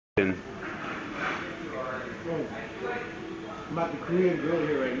I'm at the Korean Grill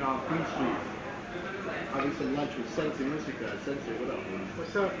here right now on Queen Street. Having some lunch with Sensei Musica. Sensei, what up, man?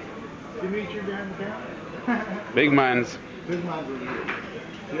 What's up? Dimitri behind the camera? Big minds. Big man's over here.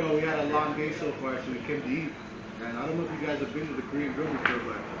 Yo, we had a long day so far, so we came to eat. And I don't know if you guys have been to the Korean Grill before,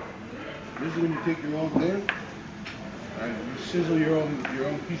 but this is when you take your own thing and you sizzle your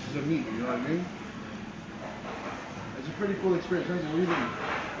own pieces of meat. You know what I mean? It's a pretty cool experience. What do you think? I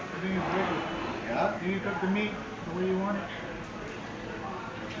think it's ready. Yeah? You cook the meat the way you want it.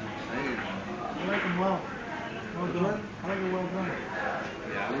 Hey. I like them well. Well done. I like it well done.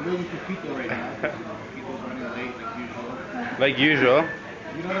 Yeah, we're waiting for Pito right now. Pito's running late like usual. Like usual.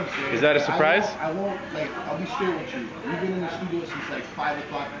 You know what I'm saying? Is that a surprise? I won't, I'll be straight with you. We've been in the studio since like 5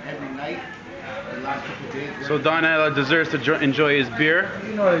 o'clock every night. The last couple of days. So Donnell deserves to enjoy his beer.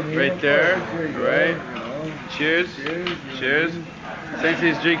 You know what I mean? Right there. Right. You know. Cheers. Cheers.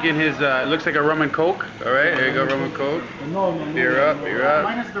 Sensei's drinking his, looks like a rum and coke. Alright, here you go, rum and coke. No. Beer up.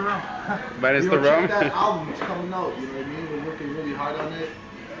 Minus the rum. Minus the rum. Check that album, it's coming out, you know what I mean? We're working really hard on it.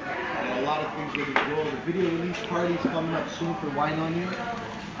 A lot of things ready to go. The video release party's coming up soon for Wine on You.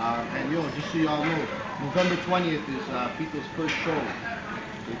 And yo, just so y'all know, November 20th is Pito's first show.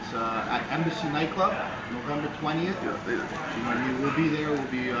 It's at Embassy Nightclub, November 20th. You know what I mean? We'll be there. We'll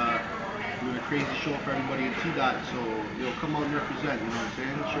be doing a crazy show for everybody in tdot. So yo, come out and represent. You know what I'm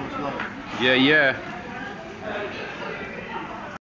saying? Show us love. Yeah.